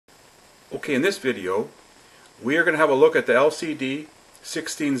Okay, in this video we are going to have a look at the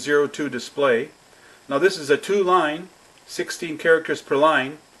LCD1602 display. Now this is a 2-line, 16 characters per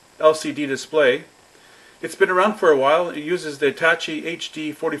line LCD display. It's been around for a while. It uses the Hitachi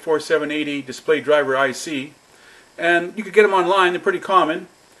HD 44780 display driver IC, and you can get them online. They're pretty common.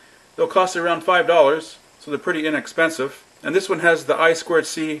 They'll cost around $5, so they're pretty inexpensive. And this one has the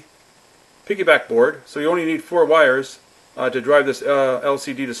I2C piggyback board, so you only need 4 wires to drive this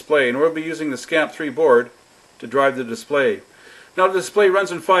LCD display, and we'll be using the Scamp3 board to drive the display. Now the display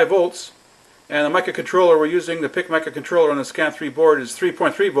runs in 5 volts, and the microcontroller we're using, the PIC microcontroller on the Scamp3 board, is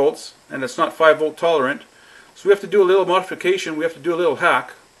 3.3 volts, and it's not 5 volt tolerant. So we have to do a little modification, we have to do a little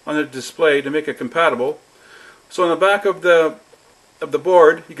hack on the display to make it compatible. So on the back of the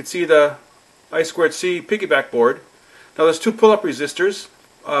board, you can see the I2C piggyback board. Now there's 2 pull-up resistors,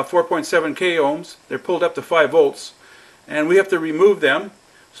 4.7 k ohms. They're pulled up to 5 volts, and we have to remove them.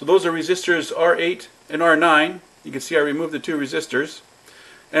 So those are resistors R8 and R9. You can see I removed the 2 resistors,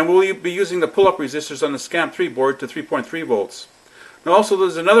 and we'll be using the pull-up resistors on the Scamp3 board to 3.3 volts. Now also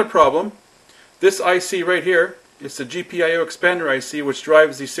there's another problem. This IC right here, it's the GPIO expander IC, which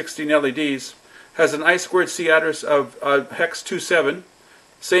drives these 16 LEDs, has an I2C address of hex 27,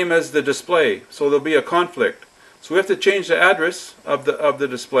 same as the display, so there'll be a conflict. So we have to change the address of the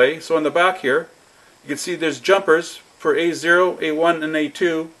display. So on the back here, you can see there's jumpers for A0, A1, and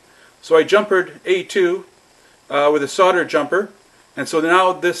A2. So I jumpered A2 with a solder jumper, and so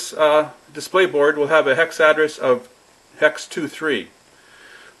now this display board will have a hex address of hex 23.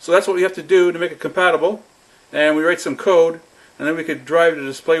 So that's what we have to do to make it compatible, and we write some code, and then we could drive the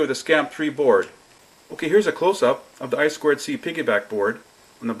display with a Scamp3 board. Okay, here's a close-up of the I2C piggyback board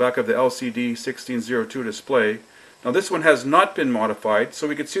on the back of the LCD1602 display. Now this one has not been modified, so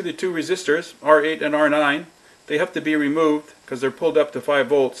we can see the 2 resistors, R8 and R9. They have to be removed because they're pulled up to 5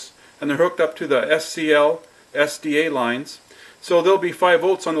 volts, and they're hooked up to the SCL, SDA lines. So there'll be 5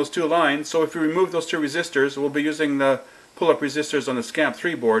 volts on those 2 lines, so if we remove those 2 resistors, we'll be using the pull-up resistors on the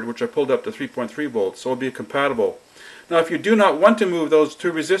Scamp3 board, which are pulled up to 3.3 volts, so it'll be compatible. Now if you do not want to move those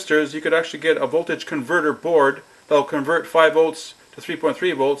 2 resistors, you could actually get a voltage converter board that'll convert 5 volts to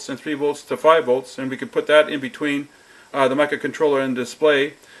 3.3 volts and 3 volts to 5 volts, and we could put that in between the microcontroller and the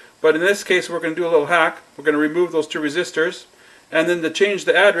display. But in this case we're going to do a little hack. We're going to remove those 2 resistors, and then to change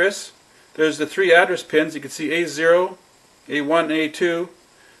the address, there's the 3 address pins. You can see A0, A1, and A2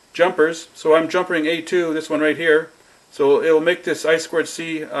 jumpers. So I'm jumpering A2, this one right here. So it will make this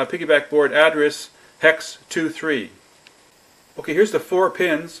I2C piggyback board address hex 23. Okay, here's the 4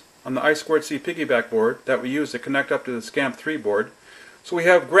 pins on the I2C piggyback board that we use to connect up to the Scamp3 board. So we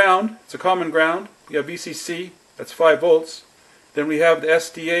have ground, it's a common ground. We have VCC, that's 5 volts. Then we have the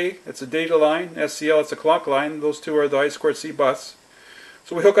SDA, it's a data line. SCL, it's a clock line. Those 2 are the I2C bus.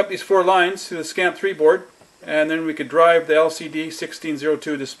 So we hook up these 4 lines to the Scamp3 board, and then we could drive the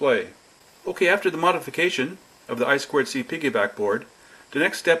LCD1602 display. Okay, after the modification of the I2C piggyback board, the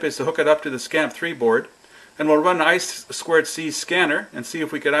next step is to hook it up to the Scamp3 board, and we'll run the I2C scanner and see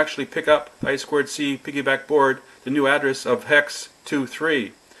if we could actually pick up the I2C piggyback board, the new address of hex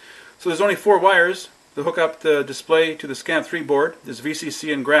 23. So there's only 4 wires to hook up the display to the Scamp3 board. There's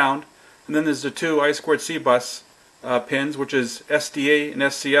VCC and ground, and then there's the 2 I2C bus pins, which is SDA and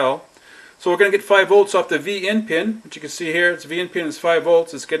SCL. So we're going to get 5 volts off the V-in pin, which you can see here. Its V-in pin is 5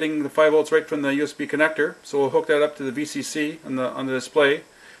 volts. It's getting the 5 volts right from the USB connector. So we'll hook that up to the VCC on the display.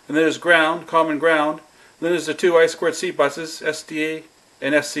 And then there's ground, common ground. And then there's the 2 I2C buses, SDA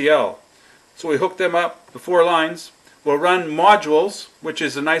and SCL. So we hook them up, the 4 lines. We'll run modules, which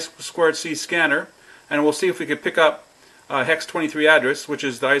is an I2C scanner, and we'll see if we can pick up hex 23 address, which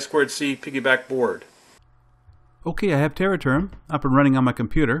is the I2C piggyback board. Okay, I have TerraTerm up and running on my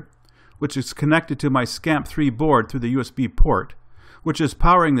computer, which is connected to my Scamp3 board through the USB port, which is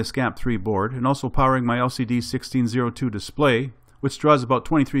powering the Scamp3 board and also powering my LCD1602 display, which draws about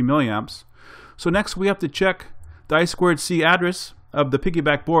 23 milliamps. So next we have to check the I2C address of the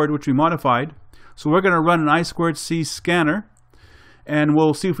piggyback board, which we modified. So we're going to run an I2C scanner, and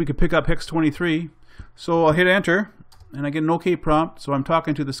we'll see if we can pick up hex 23. So I'll hit enter, and I get an OK prompt, so I'm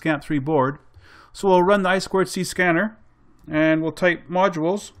talking to the Scamp3 board. So we'll run the I2C scanner, and we'll type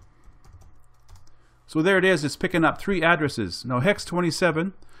modules. So there it is, it's picking up 3 addresses. Now hex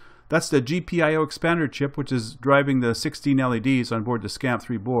 27, that's the GPIO expander chip, which is driving the 16 LEDs on board the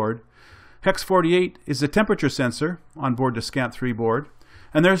Scamp3 board. Hex 48 is the temperature sensor on board the Scamp3 board.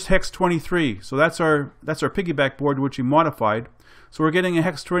 And there's hex 23, so that's our piggyback board, which we modified. So we're getting a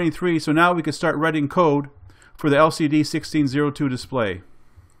hex 23, so now we can start writing code for the LCD1602 display.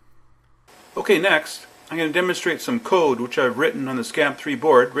 Okay, next I'm going to demonstrate some code which I've written on the Scamp3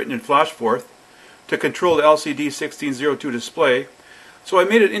 board, written in FlashForth, to control the LCD1602 display. So I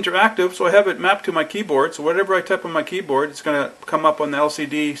made it interactive, so I have it mapped to my keyboard, so whatever I type on my keyboard, it's going to come up on the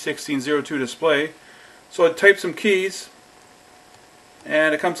LCD1602 display. So I type some keys,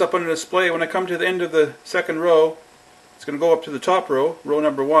 and it comes up on the display. When I come to the end of the second row, it's going to go up to the top row, row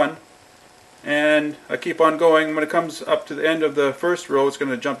number 1, and I keep on going. When it comes up to the end of the first row, it's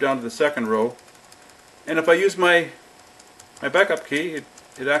going to jump down to the second row. And if I use my backup key,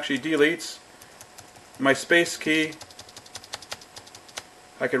 it actually deletes. My space key,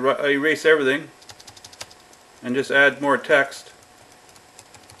 I could erase everything and just add more text.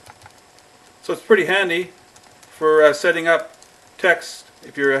 So it's pretty handy for setting up text.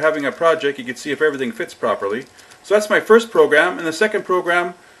 If you're having a project, you can see if everything fits properly. So that's my first program. And the second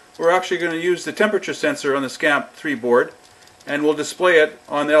program, we're actually going to use the temperature sensor on the Scamp3 board, and we'll display it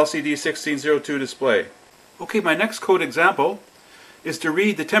on the LCD1602 display. Okay, my next code example is to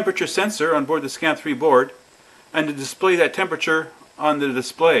read the temperature sensor on board the Scamp3 board and to display that temperature on the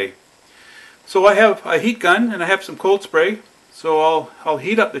display. So I have a heat gun and I have some cold spray, so I'll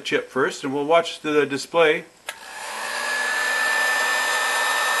heat up the chip first and we'll watch the display.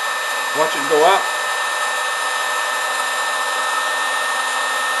 Watch it go up.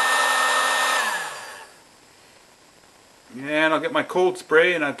 And I'll get my cold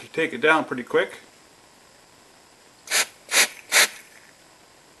spray and I can take it down pretty quick.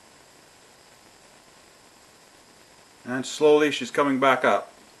 And slowly she's coming back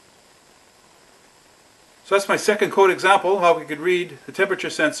up. So that's my second code example, how we could read the temperature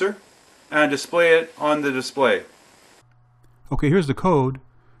sensor and display it on the display. Okay, here's the code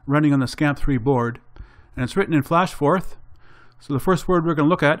running on the Scamp3 board, and it's written in FlashForth. So the first word we're going to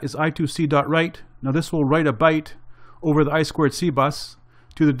look at is I2C.write. Now this will write a byte over the I2C bus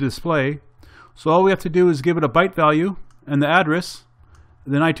to the display. So all we have to do is give it a byte value and the address,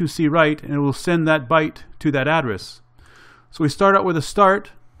 then I2C write, and it will send that byte to that address. So we start out with a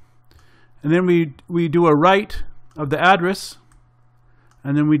start, and then we do a write of the address,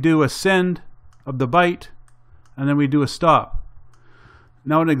 and then we do a send of the byte, and then we do a stop.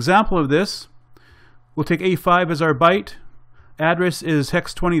 Now an example of this, we'll take A5 as our byte, address is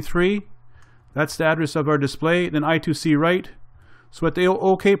hex 23, that's the address of our display, then I2C write. So at the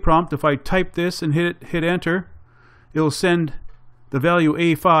OK prompt, if I type this and hit enter, it will send the value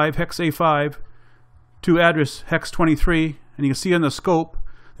A5, hex A5, to address hex 23, and you can see on the scope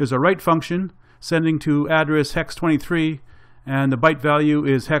there's a write function sending to address hex 23, and the byte value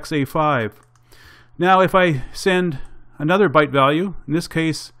is hex A5. Now if I send another byte value, in this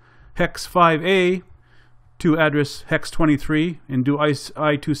case hex 5A, to address hex 23 and do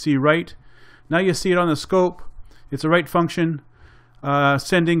I2C write, now you see it on the scope. It's a write function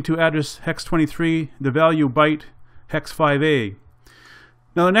sending to address hex 23 the value byte hex 5A.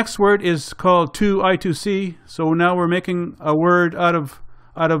 Now the next word is called to I2C, so now we're making a word out of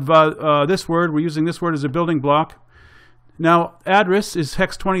this word. We're using this word as a building block. Now address is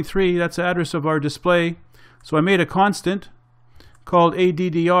hex 23, that's the address of our display. So I made a constant called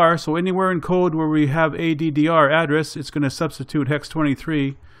ADDR, so anywhere in code where we have ADDR address, it's going to substitute hex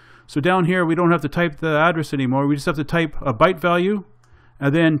 23. So down here we don't have to type the address anymore, we just have to type a byte value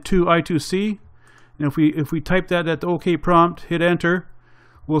and then to I2C. And if we type that at the OK prompt, hit enter,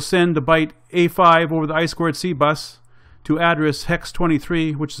 we'll send the byte A5 over the I2C bus to address hex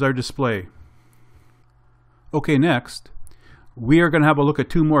 23, which is our display. Okay, next, we are going to have a look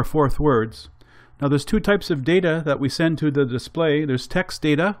at two more fourth words. Now there's two types of data that we send to the display. There's text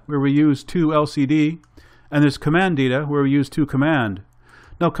data, where we use to LCD, and there's command data, where we use to command.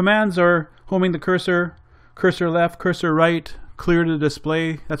 Now commands are homing the cursor, cursor left, cursor right, clear the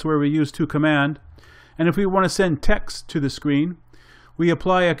display. That's where we use to command. And if we want to send text to the screen, we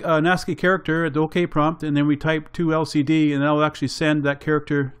apply an ASCII character at the OK prompt, and then we type to LCD, and that will actually send that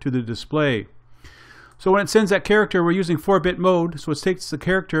character to the display. So when it sends that character, we're using 4-bit mode. So it takes the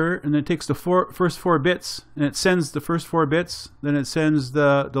character and then it takes the first 4 bits, and it sends the first 4 bits, then it sends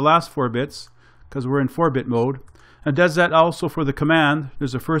the last 4 bits, because we're in 4-bit mode. And it does that also for the command.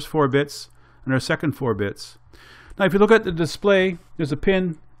 There's the first 4 bits and our second 4 bits. Now if you look at the display, there's a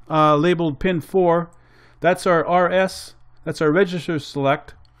pin labeled pin 4. That's our RS. That's our register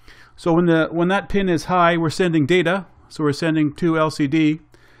select. So when that pin is high, we're sending data. So we're sending to LCD.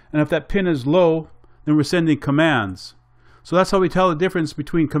 And if that pin is low, then we're sending commands. So that's how we tell the difference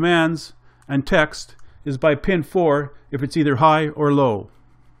between commands and text, is by pin 4 if it's either high or low.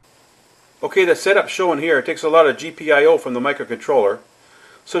 Okay, the setup shown here takes a lot of GPIO from the microcontroller.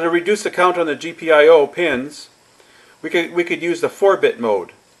 So to reduce the count on the GPIO pins, we could use the 4-bit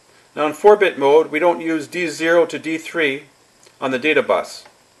mode. Now in 4-bit mode, we don't use D0 to D3 on the data bus.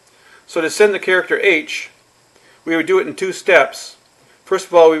 So to send the character H, we would do it in 2 steps. First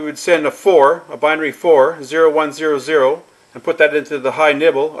of all, we would send a 4, a binary 4, 0100, and put that into the high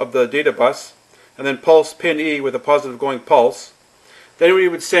nibble of the data bus, and then pulse pin E with a positive going pulse. Then we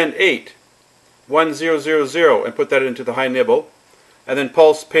would send 8, 1000, and put that into the high nibble, and then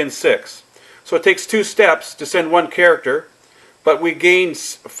pulse pin 6. So it takes 2 steps to send 1 character, but we gain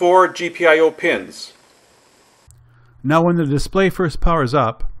 4 GPIO pins. Now when the display first powers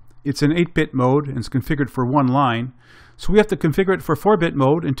up, it's in 8-bit mode and it's configured for 1 line. So we have to configure it for 4-bit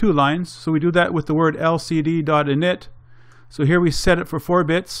mode in 2 lines. So we do that with the word lcd.init. So here we set it for 4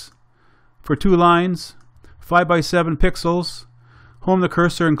 bits, for 2 lines, 5 by 7 pixels, home the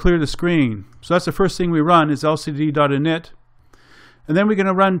cursor and clear the screen. So that's the first thing we run is lcd.init. And then we're going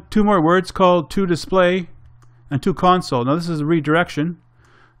to run 2 more words called toDisplay and toConsole. Now this is a redirection.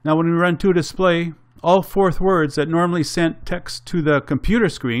 Now when we run toDisplay, all 4th words that normally sent text to the computer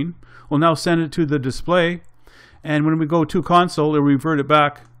screen will now send it to the display. And when we go toConsole, it'll revert it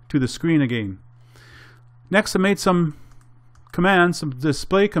back to the screen again. Next, I made some commands, some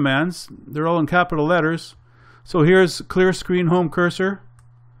display commands. They're all in capital letters. So here's clear screen home cursor.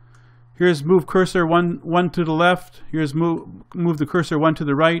 Here's move cursor one to the left. Here's move the cursor 1 to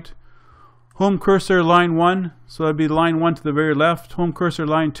the right. Home cursor line 1, so that'd be line 1 to the very left. Home cursor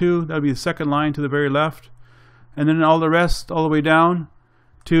line 2, that'd be the second line to the very left. And then all the rest all the way down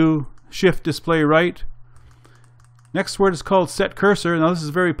to shift display right. Next word is called set cursor. Now this is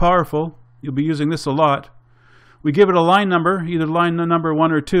very powerful. You'll be using this a lot. We give it a line number, either line number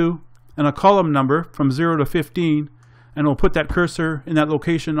 1 or 2, and a column number from 0 to 15, and we'll put that cursor in that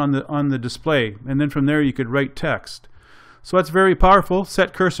location on the display. And then from there you could write text. So that's very powerful,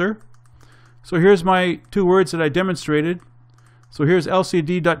 set cursor. So here's my 2 words that I demonstrated. So here's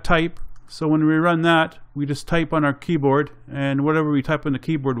lcd.type. So when we run that, we just type on our keyboard, and whatever we type on the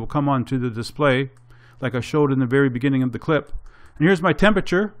keyboard will come onto the display, like I showed in the very beginning of the clip. And here's my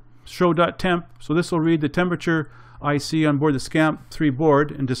temperature, show.temp. So this will read the temperature I see on board the Scamp3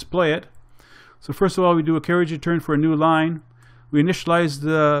 board and display it. So first of all, we do a carriage return for a new line. We initialize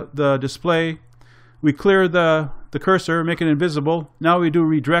the display. We clear the cursor, make it invisible. Now we do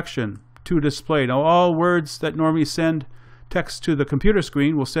redirection to display. Now all words that normally send text to the computer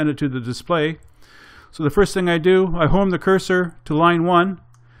screen will send it to the display. So the first thing I do, I home the cursor to line 1,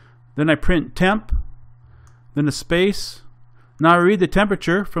 then I print temp, then a space. Now I read the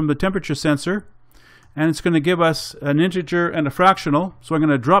temperature from the temperature sensor, and it's going to give us an integer and a fractional. So I'm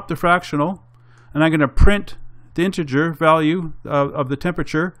going to drop the fractional, and I'm going to print the integer value of the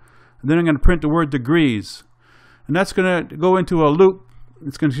temperature, and then I'm going to print the word degrees. And that's going to go into a loop.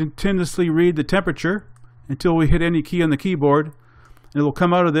 It's going to continuously read the temperature until we hit any key on the keyboard. It will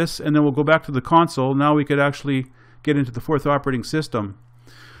come out of this, and then we'll go back to the console. Now we could actually get into the 4th operating system.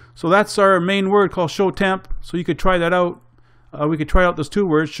 So that's our main word called show temp. So you could try that out. We could try out those 2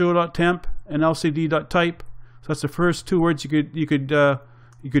 words, show.temp and lcd.type. So that's the first 2 words you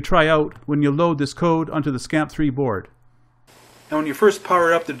could try out when you load this code onto the Scamp3 board. Now when you first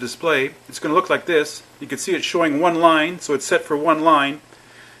power up the display, it's going to look like this. You can see it's showing 1 line, so it's set for 1 line,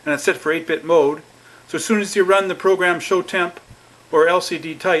 and it's set for 8-bit mode. So as soon as you run the program show temp or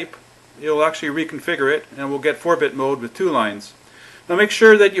LCD type, you'll actually reconfigure it, and we'll get 4-bit mode with 2 lines. Now make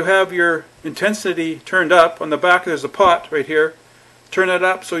sure that you have your intensity turned up. On the back there's a pot right here. Turn that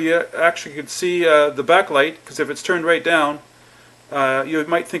up so you actually could see the backlight, because if it's turned right down, you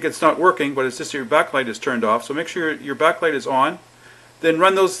might think it's not working, but it's just your backlight is turned off. So make sure your backlight is on. Then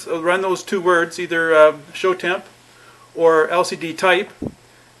run those 2 words, either show temp or LCD type,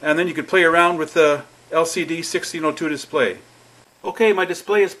 and then you can play around with the LCD1602 display. Okay, my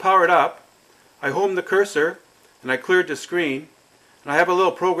display is powered up. I home the cursor and I cleared the screen. And I have a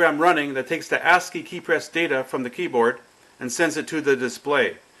little program running that takes the ASCII key press data from the keyboard and sends it to the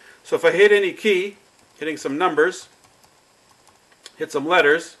display. So if I hit any key, hitting some numbers, hit some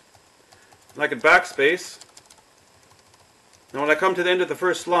letters, and I can backspace. Now when I come to the end of the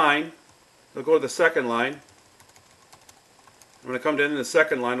first line, it'll go to the second line. And when I come to the end of the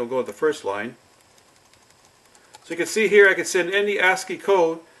second line, it'll go to the first line. So you can see here I can send any ASCII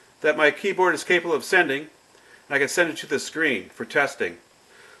code that my keyboard is capable of sending. I can send it to the screen for testing.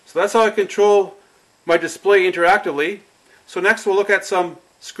 So that's how I control my display interactively. So next we'll look at some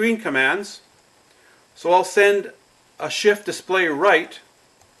screen commands. So I'll send a shift display right.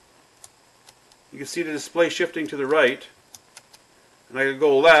 You can see the display shifting to the right. And I can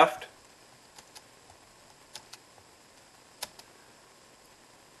go left.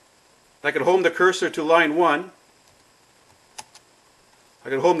 I can home the cursor to line 1. I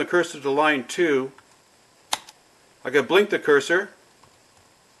can hold the cursor to line 2. I can blink the cursor.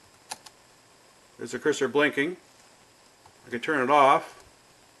 There's the cursor blinking. I can turn it off.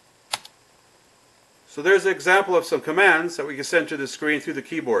 So there's an example of some commands that we can send to the screen through the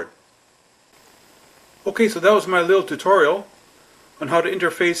keyboard. Okay, so that was my little tutorial on how to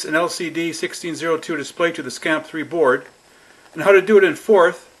interface an LCD1602 display to the Scamp3 board and how to do it in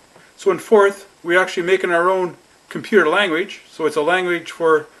Forth. So in Forth, we're actually making our own computer language. So it's a language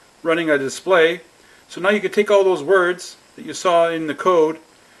for running a display. So now you can take all those words that you saw in the code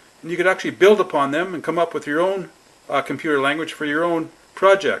and you could actually build upon them and come up with your own computer language for your own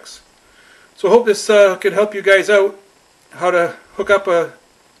projects. So I hope this could help you guys out how to hook up a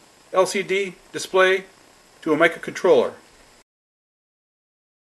LCD display to a microcontroller.